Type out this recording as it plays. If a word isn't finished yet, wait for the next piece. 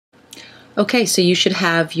Okay, so you should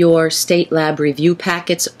have your state lab review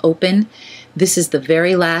packets open. This is the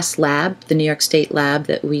very last lab, the New York State lab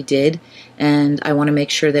that we did, and I want to make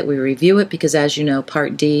sure that we review it because, as you know,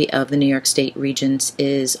 Part D of the New York State Regents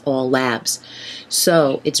is all labs.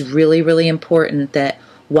 So it's really, really important that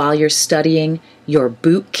while you're studying your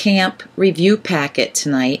boot camp review packet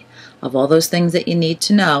tonight, of all those things that you need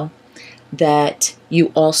to know, that you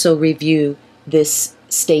also review this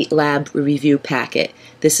state lab review packet.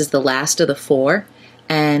 This is the last of the 4,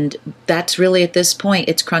 and that's really, at this point,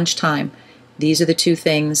 it's crunch time. These are the 2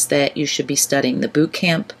 things that you should be studying, the boot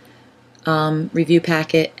camp review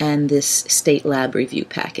packet and this state lab review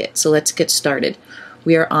packet. So let's get started.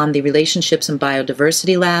 We are on the Relationships and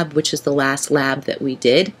Biodiversity Lab, which is the last lab that we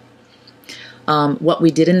did. What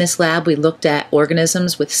we did in this lab, we looked at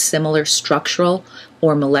organisms with similar structural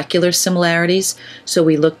or molecular similarities. So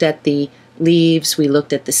we looked at the leaves, we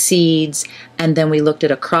looked at the seeds, and then we looked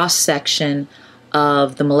at a cross-section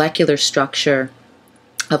of the molecular structure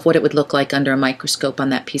of what it would look like under a microscope on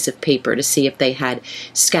that piece of paper to see if they had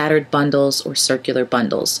scattered bundles or circular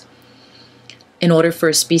bundles. In order for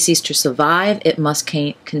a species to survive, it must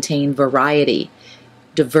contain variety,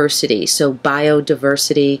 diversity, so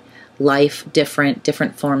biodiversity, life,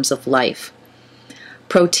 different forms of life.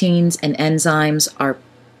 Proteins and enzymes are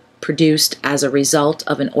produced as a result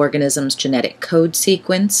of an organism's genetic code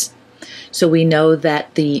sequence. So we know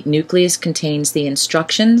that the nucleus contains the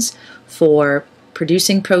instructions for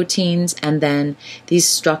producing proteins, and then these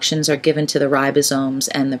instructions are given to the ribosomes,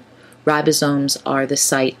 and the ribosomes are the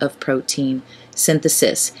site of protein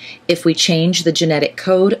synthesis. If we change the genetic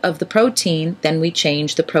code of the protein, then we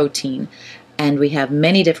change the protein. And we have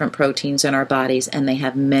many different proteins in our bodies, and they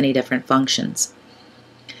have many different functions.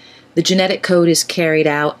 The genetic code is carried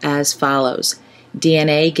out as follows.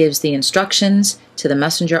 DNA gives the instructions to the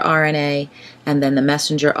messenger RNA, and then the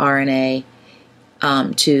messenger RNA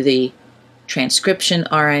to the transcription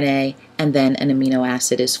RNA, and then an amino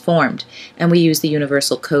acid is formed. And we use the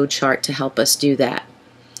universal code chart to help us do that.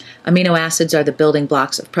 Amino acids are the building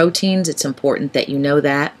blocks of proteins. It's important that you know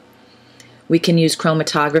that. We can use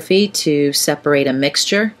chromatography to separate a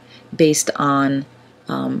mixture based on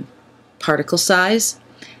particle size.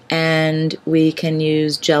 And we can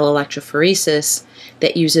use gel electrophoresis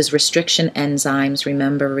that uses restriction enzymes.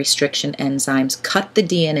 Remember, restriction enzymes cut the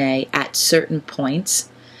DNA at certain points,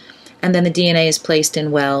 and then the DNA is placed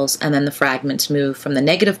in wells, and then the fragments move from the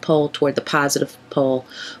negative pole toward the positive pole,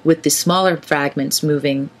 with the smaller fragments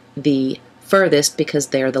moving the furthest because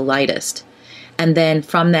they're the lightest. And then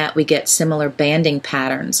from that we get similar banding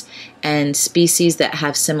patterns, and species that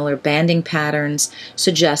have similar banding patterns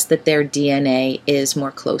suggest that their DNA is more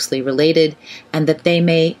closely related and that they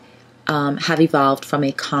may have evolved from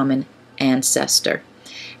a common ancestor.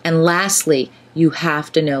 And lastly, you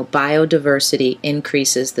have to know biodiversity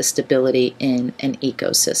increases the stability in an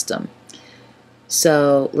ecosystem.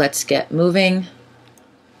 So let's get moving.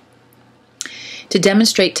 To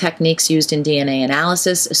demonstrate techniques used in DNA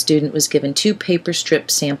analysis, a student was given 2 paper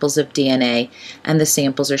strip samples of DNA, and the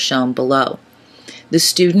samples are shown below. The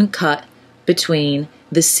student cut between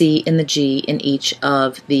the C and the G in each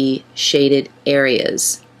of the shaded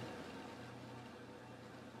areas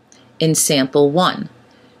in sample 1.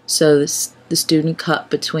 So the student cut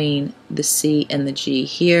between the C and the G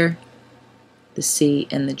here, the C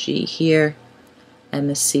and the G here, and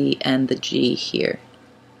the C and the G here,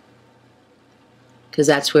 because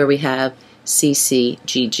that's where we have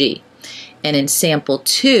CCGG. And in sample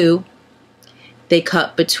 2, they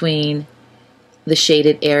cut between the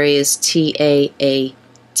shaded areas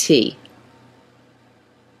TAAT.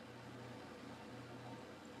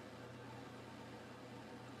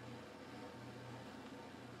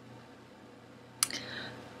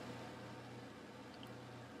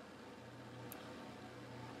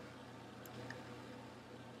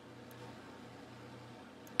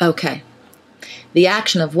 Okay. The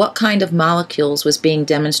action of what kind of molecules was being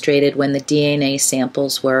demonstrated when the DNA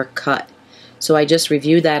samples were cut. So I just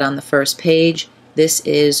reviewed that on the first page. This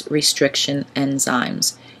is restriction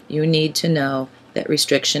enzymes. You need to know that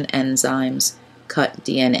restriction enzymes cut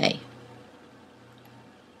DNA.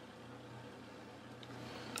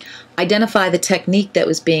 Identify the technique that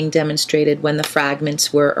was being demonstrated when the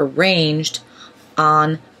fragments were arranged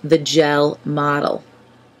on the gel model.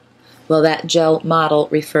 Well, that gel model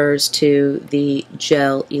refers to the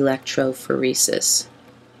gel electrophoresis.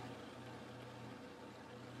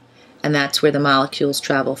 And that's where the molecules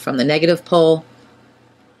travel from the negative pole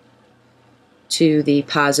to the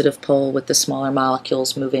positive pole, with the smaller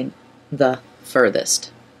molecules moving the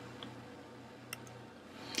furthest.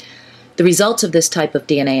 The results of this type of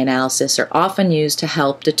DNA analysis are often used to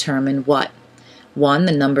help determine what? 1,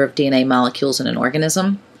 the number of DNA molecules in an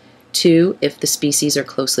organism. 2, if the species are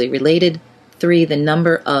closely related. 3, the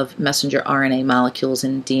number of messenger RNA molecules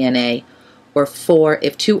in DNA. Or 4,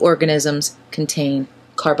 if 2 organisms contain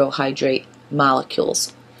carbohydrate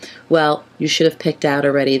molecules. Well, you should have picked out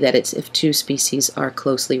already that it's if 2 species are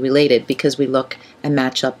closely related because we look and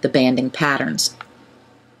match up the banding patterns.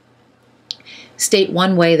 State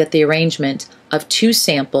one way that the arrangement of 2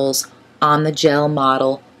 samples on the gel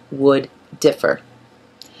model would differ.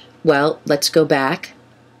 Well, let's go back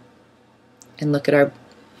and look at our,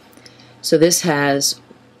 so this has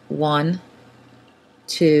 1,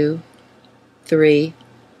 2, 3,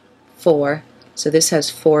 4, so this has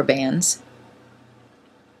 4 bands,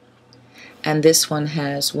 and this one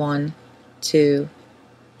has 1, 2,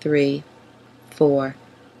 3, 4,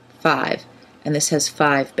 5, and this has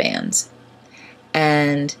 5 bands.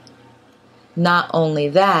 And not only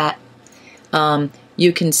that,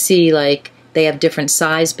 you can see like they have different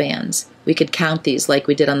size bands. We could count these like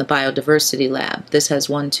we did on the Biodiversity Lab. This has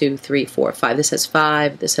 1, 2, 3, 4, 5. This has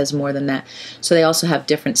 5. This has more than that. So they also have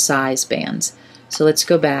different size bands. So let's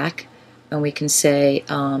go back and we can say,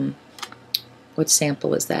 what sample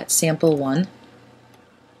was that? Sample 1.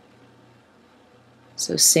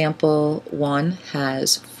 So sample 1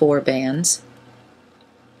 has 4 bands.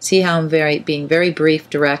 See how I'm being very brief,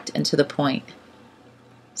 direct, and to the point.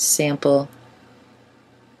 Sample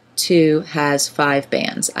 2 has 5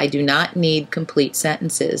 bands. I do not need complete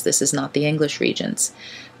sentences. This is not the English Regents.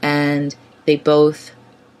 And they both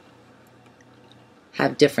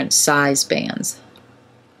have different size bands.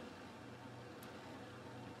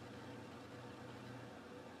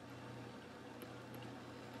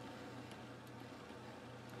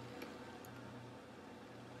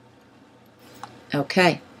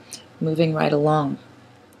 Okay, moving right along.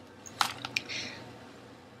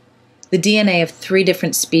 The DNA of 3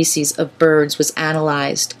 different species of birds was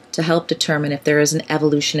analyzed to help determine if there is an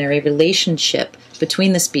evolutionary relationship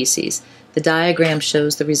between the species. The diagram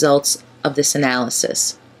shows the results of this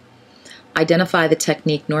analysis. Identify the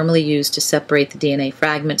technique normally used to separate the DNA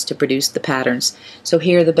fragments to produce the patterns. So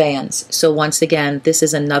here are the bands. So once again, this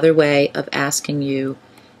is another way of asking you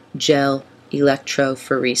gel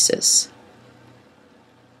electrophoresis.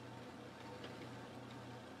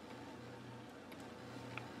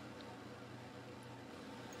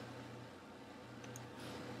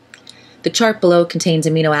 The chart below contains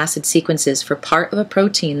amino acid sequences for part of a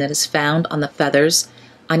protein that is found on the feathers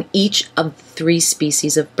on each of 3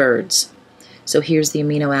 species of birds. So here's the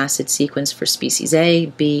amino acid sequence for species A,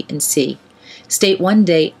 B, and C. State one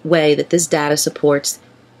way that this data supports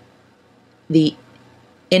the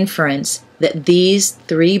inference that these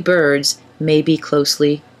 3 birds may be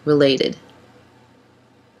closely related.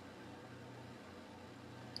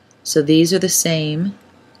 So these are the same,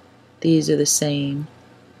 these are the same,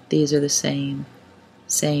 these are the same,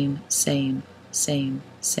 same, same, same,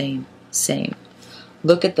 same, same.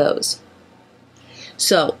 Look at those.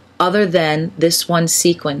 So, other than this one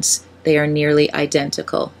sequence, they are nearly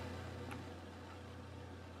identical.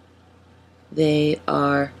 They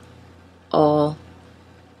are all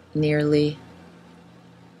nearly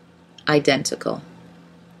identical.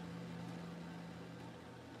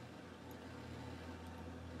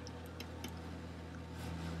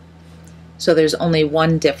 So there's only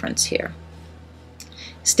one difference here.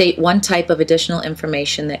 State one type of additional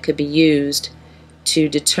information that could be used to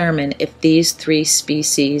determine if these 3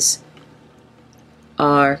 species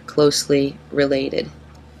are closely related.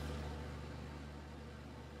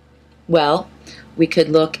 Well, we could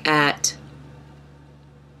look at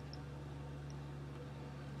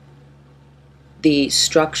the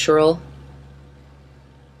structural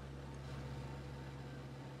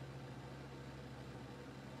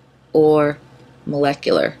or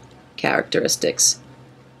molecular characteristics,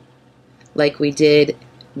 like we did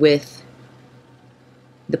with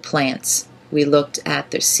the plants. We looked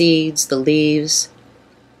at their seeds, the leaves,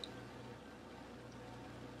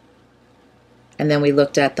 and then we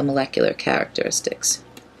looked at the molecular characteristics.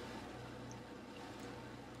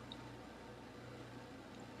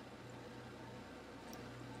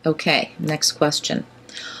 Okay, next question.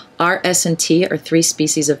 R, S, and T are 3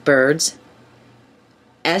 species of birds.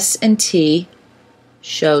 S and T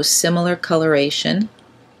show similar coloration.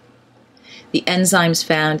 The enzymes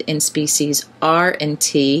found in species R and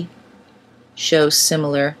T show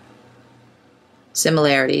similarities.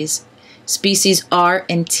 Species R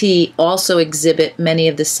and T also exhibit many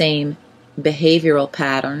of the same behavioral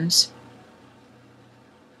patterns.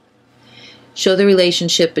 Show the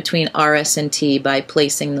relationship between R, S, and T by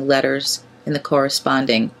placing the letters in in the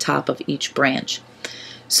corresponding top of each branch.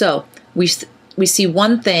 So we see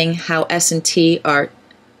one thing, how S and T are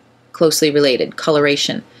closely related,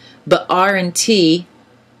 coloration. But R and T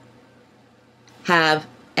have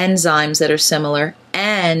enzymes that are similar,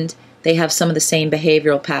 and they have some of the same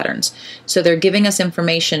behavioral patterns. So they're giving us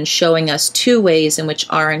information showing us two ways in which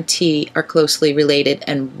R and T are closely related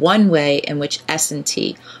and one way in which S and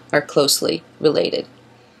T are closely related.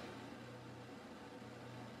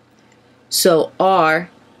 So R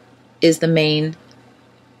is the main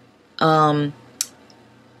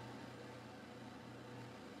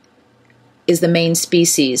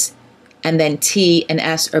species, and then T and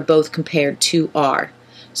S are both compared to R.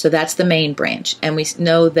 So that's the main branch, and we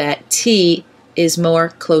know that T is more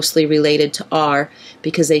closely related to R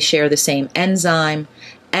because they share the same enzyme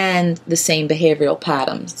and the same behavioral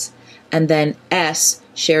patterns, and then S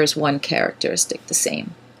shares one characteristic the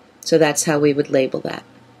same. So that's how we would label that.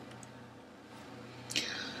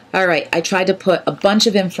 Alright, I tried to put a bunch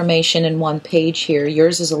of information in one page here.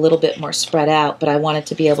 Yours is a little bit more spread out, but I wanted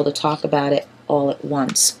to be able to talk about it all at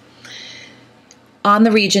once. On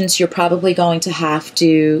the regions, you're probably going to have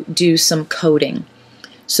to do some coding.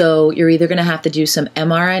 So you're either going to have to do some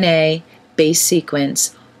mRNA base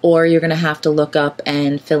sequence, or you're going to have to look up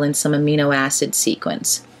and fill in some amino acid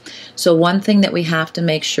sequence. So one thing that we have to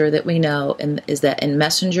make sure that we know is that in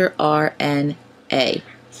messenger RNA,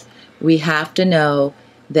 we have to know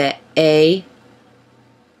that A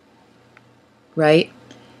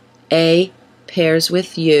pairs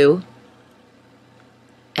with U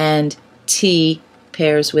and T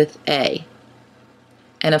pairs with A.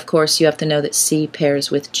 And of course you have to know that C pairs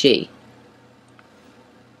with G.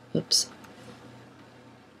 Oops.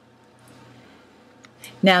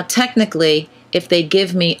 Now technically, if they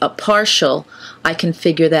give me a partial, I can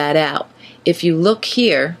figure that out. If you look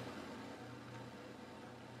here,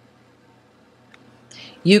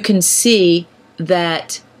 you can see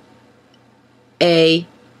that A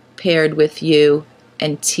paired with U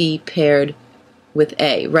and T paired with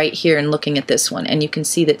A, right here and looking at this one, and you can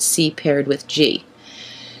see that C paired with G.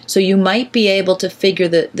 So you might be able to figure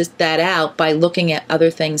that out by looking at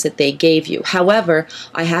other things that they gave you. However,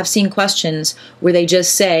 I have seen questions where they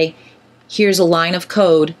just say, here's a line of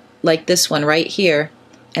code like this one right here,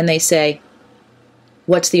 and they say,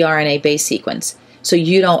 what's the RNA base sequence? So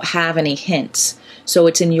you don't have any hints. So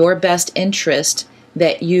it's in your best interest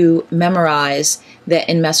that you memorize that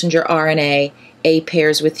in messenger RNA, A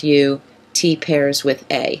pairs with U, T pairs with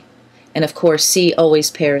A. And of course, C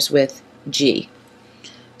always pairs with G.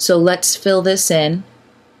 So let's fill this in.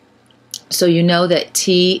 So you know that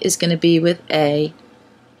T is going to be with A,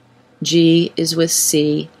 G is with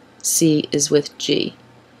C, C is with G.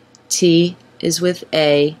 T is with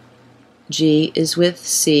A, G is with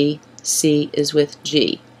C, C is with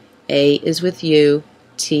G. A is with U,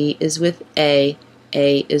 T is with A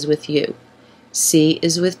is with U. C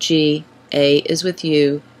is with G, A is with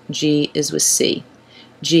U, G is with C.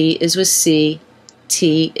 G is with C,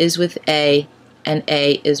 T is with A, and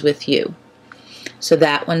A is with U. So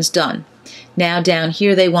that one's done. Now down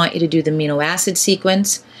here they want you to do the amino acid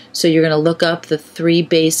sequence. So you're going to look up the three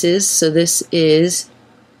bases. So this is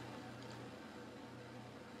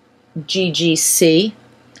GGC.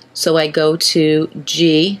 So I go to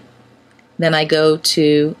G, then I go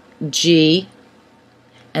to G,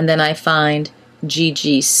 and then I find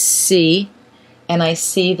GGC, and I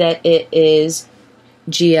see that it is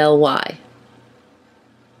GLY.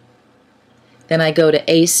 Then I go to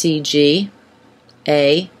ACG,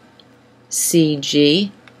 ACG,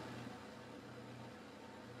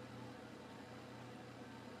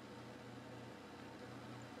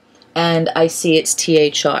 and I see it's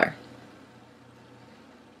THR.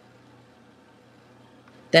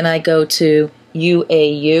 Then I go to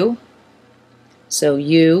UAU, so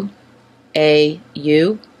UAU,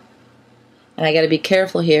 and I got to be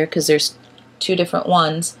careful here because there's two different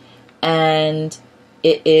ones, and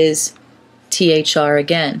it is THR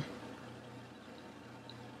again.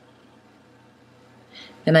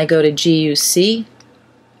 Then I go to GUC,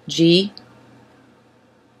 GUC,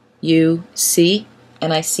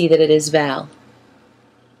 and I see that it is Val.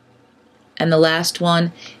 And the last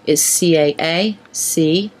one is CAA,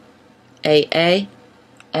 CAA,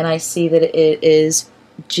 and I see that it is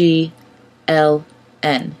GLN.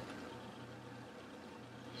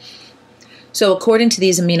 So according to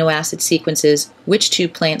these amino acid sequences, which two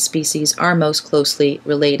plant species are most closely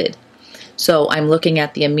related? So I'm looking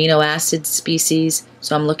at the amino acid species,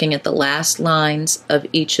 so I'm looking at the last lines of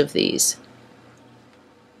each of these.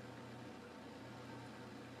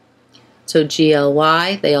 So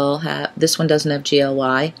GLY, they all have, this one doesn't have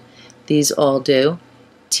GLY, these all do.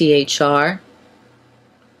 THR,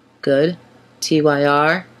 good.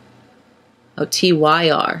 TYR, oh,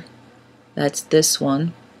 TYR, that's this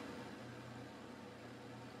one.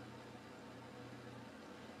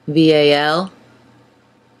 VAL,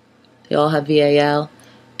 they all have VAL,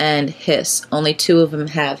 and HIS. Only 2 of them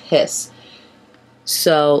have HIS.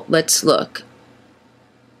 So let's look.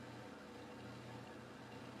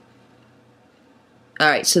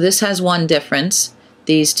 Alright, so this has one difference.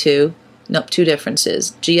 These two, nope, 2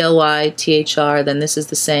 differences. GLY, THR, then this is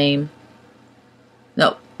the same.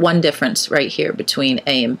 No, one difference right here between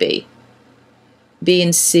A and B. B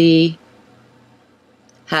and C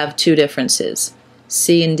have 2 differences.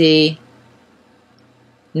 C and D,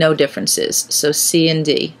 no differences. So C and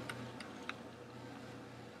D.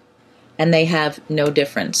 And they have no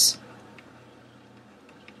difference.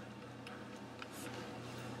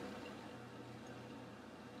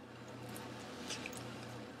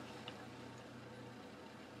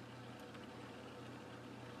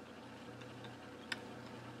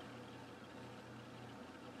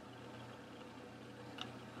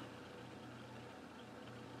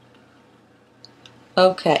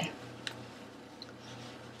 Okay.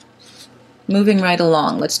 Moving right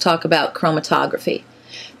along, let's talk about chromatography.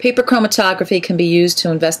 Paper chromatography can be used to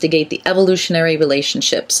investigate the evolutionary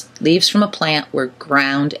relationships. Leaves from a plant were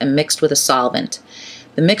ground and mixed with a solvent.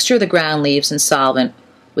 The mixture of the ground leaves and solvent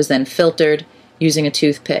was then filtered using a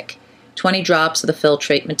toothpick. 20 drops of the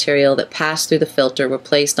filtrate material that passed through the filter were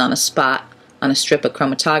placed on a spot on a strip of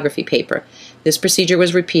chromatography paper. This procedure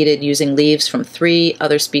was repeated using leaves from 3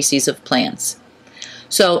 other species of plants.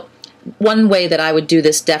 So one way that I would do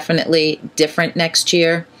this definitely different next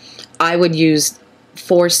year, I would use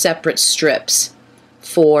 4 separate strips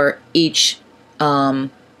for each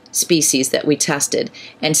species that we tested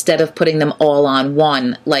instead of putting them all on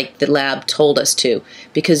one like the lab told us to,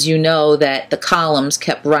 because you know that the columns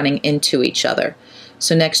kept running into each other.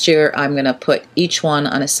 So next year I'm going to put each one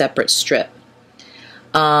on a separate strip.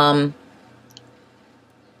 So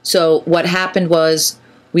what happened was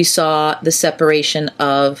we saw the separation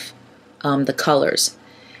of the colors,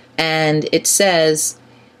 and it says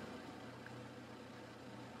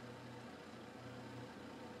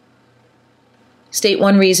state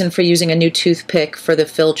one reason for using a new toothpick for the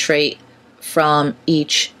filtrate from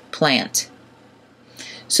each plant.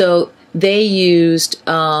 So they used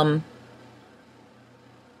a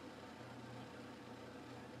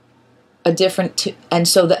different, and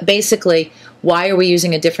so that basically, why are we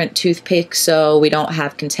using a different toothpick? So we don't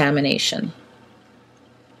have contamination.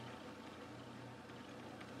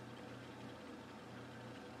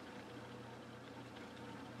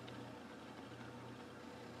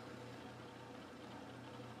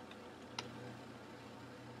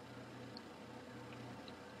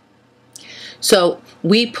 So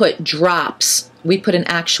we put drops, we put an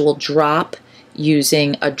actual drop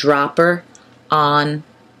using a dropper on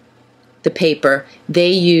the paper.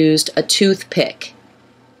 They used a toothpick,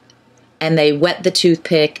 and they wet the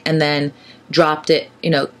toothpick and then dropped it,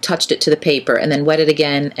 touched it to the paper, and then wet it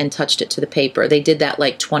again and touched it to the paper. They did that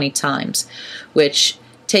like 20 times, which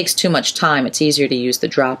takes too much time. It's easier to use the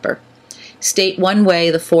dropper. State one way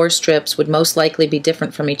the 4 strips would most likely be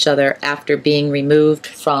different from each other after being removed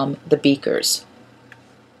from the beakers.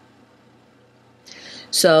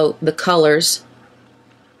 So the colors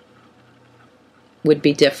would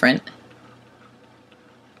be different.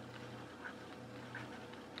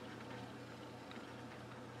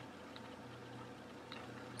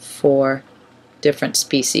 For different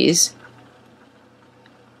species.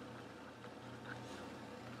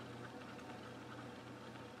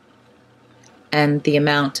 And the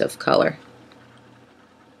amount of color.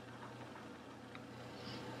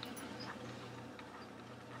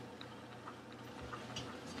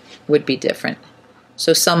 Would be different.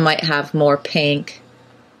 So some might have more pink,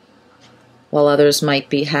 while others might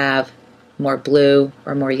have more blue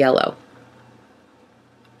or more yellow.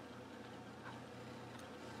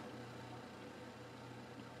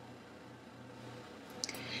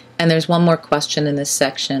 And there's one more question in this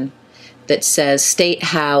section that says, state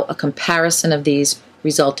how a comparison of these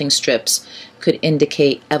resulting strips could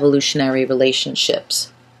indicate evolutionary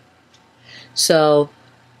relationships. So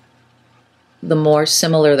the more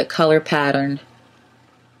similar the color pattern,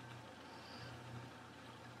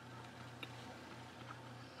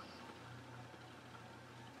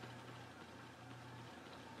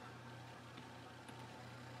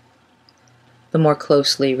 the more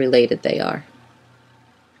closely related they are.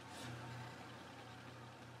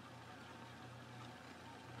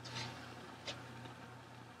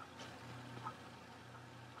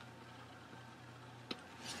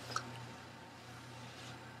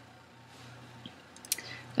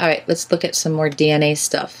 All right, let's look at some more DNA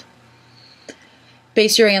stuff.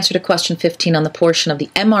 Base your answer to question 15 on the portion of the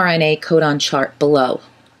mRNA codon chart below.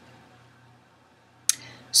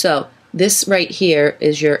 So this right here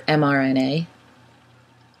is your mRNA,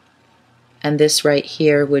 and this right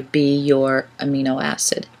here would be your amino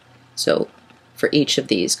acid. So for each of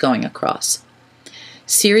these going across.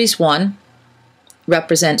 Series 1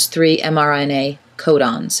 represents 3 mRNA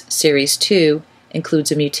codons. Series 2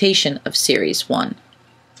 includes a mutation of Series 1.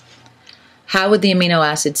 How would the amino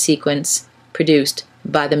acid sequence produced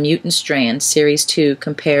by the mutant strand Series 2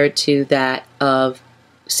 compared to that of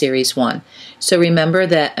Series 1? So remember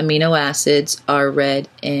that amino acids are read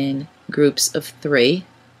in groups of 3.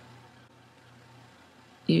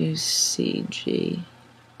 U, C, G,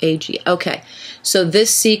 A, G. Okay, so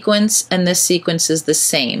this sequence and this sequence is the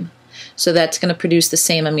same. So that's going to produce the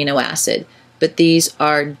same amino acid, but these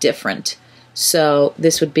are different. So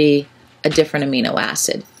this would be a different amino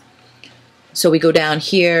acid. So we go down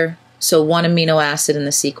here, so one amino acid in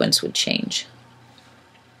the sequence would change.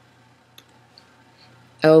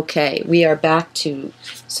 Okay, we are back to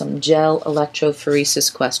some gel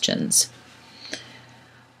electrophoresis questions.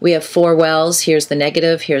 We have 4 wells. Here's the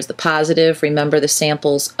negative, here's the positive. Remember, the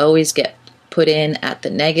samples always get put in at the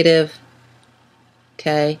negative.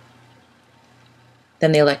 Okay.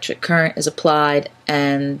 Then the electric current is applied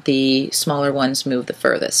and the smaller ones move the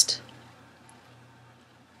furthest.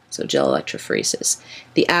 So gel electrophoresis.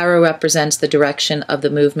 The arrow represents the direction of the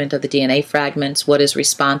movement of the DNA fragments. What is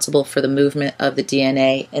responsible for the movement of the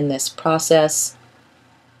DNA in this process?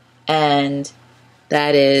 And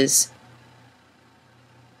that is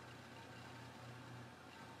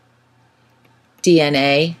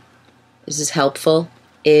DNA, this is helpful,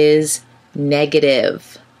 is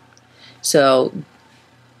negative. So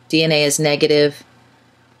DNA is negative,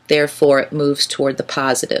 therefore it moves toward the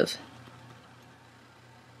positive.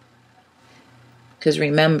 Because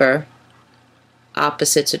remember,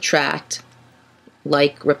 opposites attract,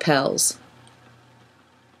 like repels.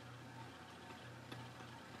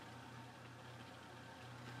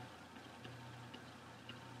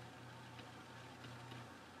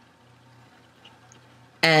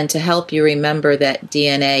 And to help you remember that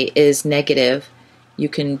DNA is negative, you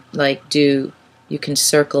can you can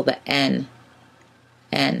circle the N,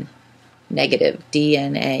 negative,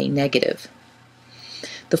 DNA negative.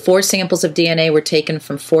 The 4 samples of DNA were taken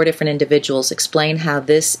from 4 different individuals. Explain how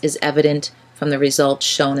this is evident from the results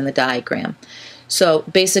shown in the diagram. So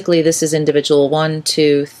basically this is individual 1,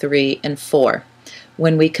 2, 3, and 4.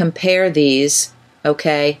 When we compare these,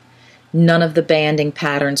 okay, none of the banding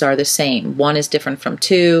patterns are the same. 1 is different from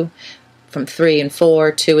 2, from 3 and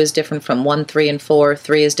 4. 2 is different from 1, 3, and 4.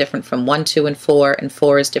 3 is different from 1, 2, and 4. And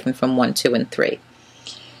 4 is different from 1, 2, and 3.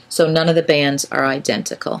 So none of the bands are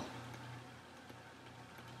identical.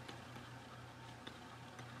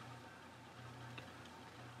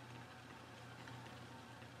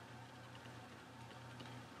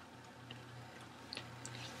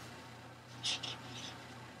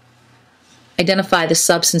 Identify the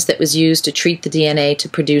substance that was used to treat the DNA to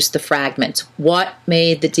produce the fragments. What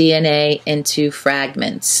made the DNA into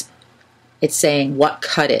fragments? It's saying what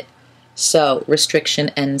cut it. So, restriction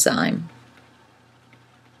enzyme.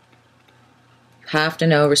 Have to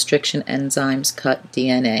know restriction enzymes cut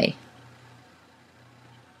DNA.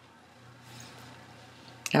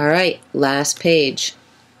 All right, last page.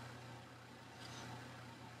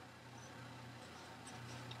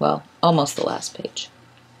 Well, almost the last page.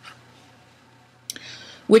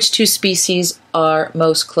 Which 2 species are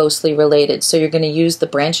most closely related? So you're going to use the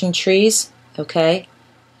branching trees, okay?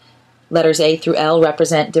 Letters A through L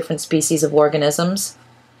represent different species of organisms,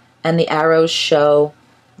 and the arrows show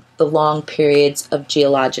the long periods of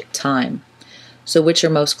geologic time. So which are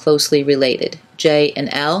most closely related? J and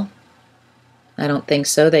L? I don't think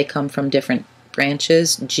so. They come from different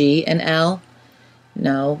branches. G and L?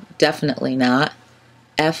 No, definitely not.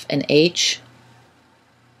 F and H?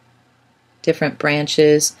 Different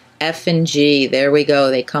branches. F and G, there we go.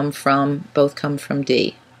 They both come from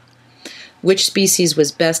D. Which species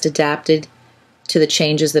was best adapted to the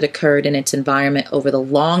changes that occurred in its environment over the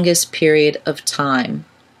longest period of time?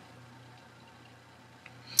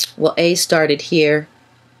 Well, A started here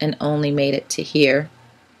and only made it to here.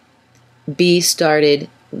 B started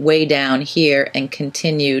way down here and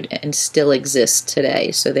continued and still exists today.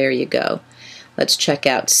 So there you go. Let's check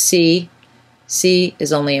out C. C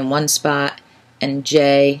is only in one spot, and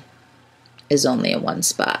J is only in one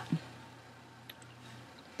spot.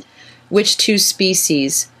 Which 2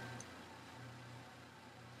 species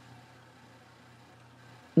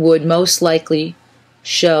would most likely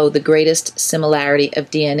show the greatest similarity of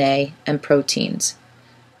DNA and proteins?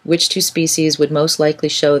 Which two species would most likely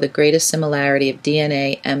show the greatest similarity of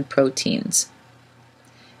DNA and proteins?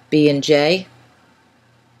 B and J,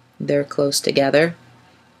 they're close together.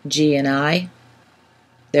 G and I,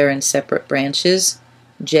 they're in separate branches.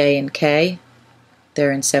 J and K,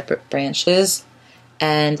 they're in separate branches.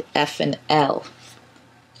 And F and L.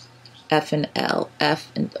 F and L,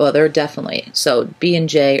 well, they're definitely, so B and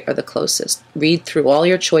J are the closest. Read through all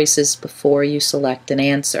your choices before you select an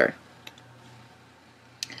answer.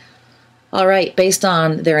 All right, based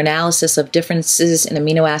on their analysis of differences in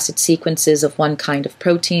amino acid sequences of one kind of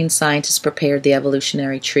protein, scientists prepared the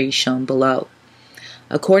evolutionary tree shown below.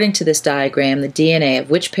 According to this diagram, the DNA of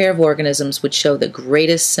which pair of organisms would show the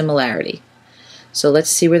greatest similarity? So let's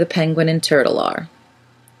see where the penguin and turtle are.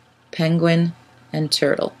 Penguin and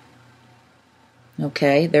turtle.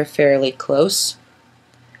 Okay, they're fairly close.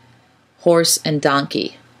 Horse and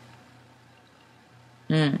donkey.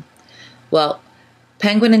 Well,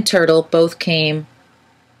 penguin and turtle both came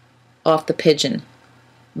off the pigeon,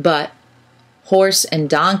 but horse and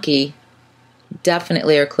donkey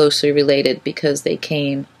definitely are closely related because they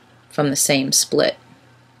came from the same split.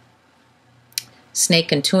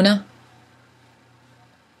 Snake and tuna.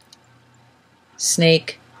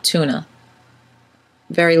 Snake, tuna.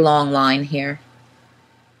 Very long line here.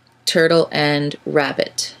 Turtle and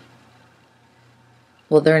rabbit.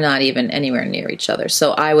 Well, they're not even anywhere near each other.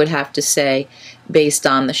 So I would have to say, based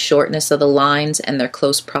on the shortness of the lines and their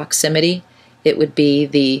close proximity, it would be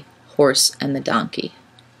the horse and the donkey.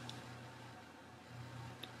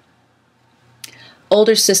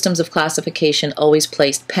 Older systems of classification always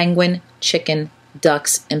placed penguin, chicken,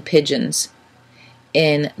 ducks, and pigeons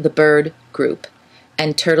in the bird group,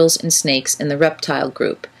 and turtles and snakes in the reptile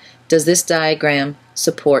group. Does this diagram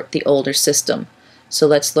support the older system? So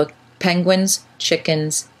let's look. Penguins,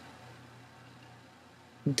 chickens,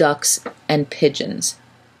 ducks, and pigeons.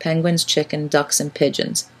 Penguins, chicken, ducks, and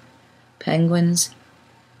pigeons. Penguins,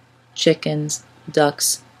 chickens,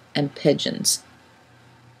 ducks, and pigeons.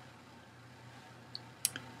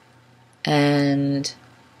 And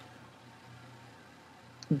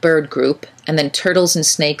bird group, and then turtles and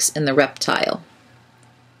snakes in the reptile.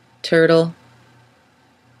 Turtle.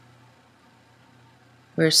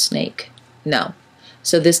 Where's snake? No.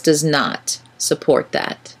 So this does not support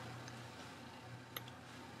that.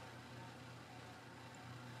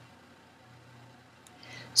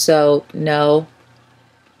 So no,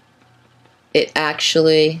 it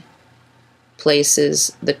actually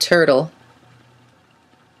places the turtle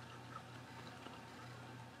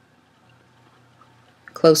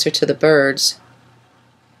closer to the birds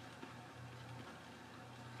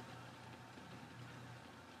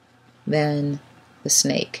than the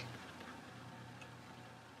snake.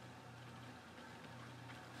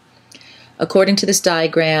 According to this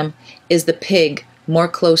diagram, is the pig more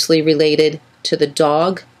closely related to the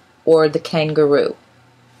dog or the kangaroo?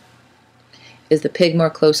 Is the pig more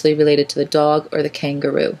closely related to the dog or the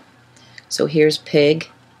kangaroo? So here's pig,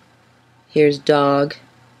 here's dog,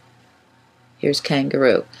 here's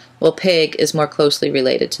kangaroo. Well, pig is more closely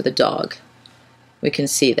related to the dog. We can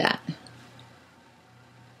see that.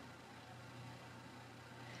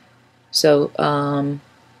 So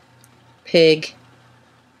pig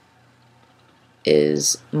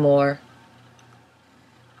is more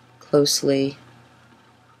closely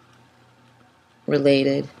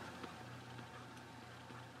related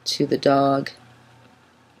to the dog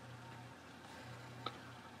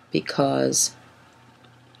because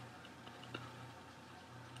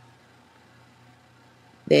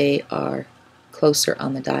they are closer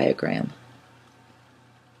on the diagram.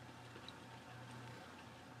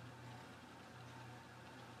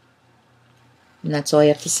 And that's all you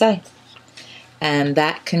have to say. And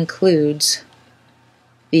that concludes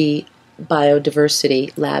the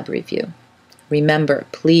Biodiversity Lab Review. Remember,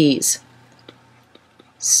 please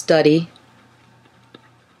study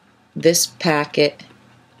this packet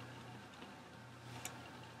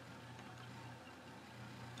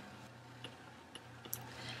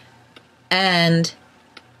and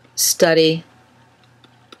study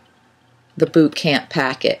the boot camp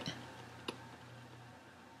packet.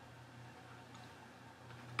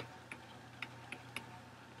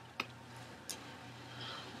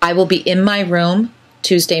 I will be in my room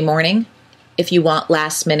Tuesday morning if you want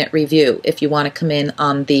last minute review, if you want to come in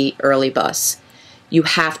on the early bus. You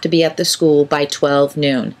have to be at the school by 12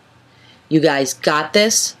 noon. You guys got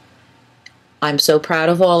this. I'm so proud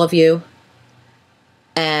of all of you.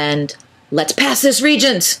 And let's pass this,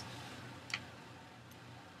 Regents!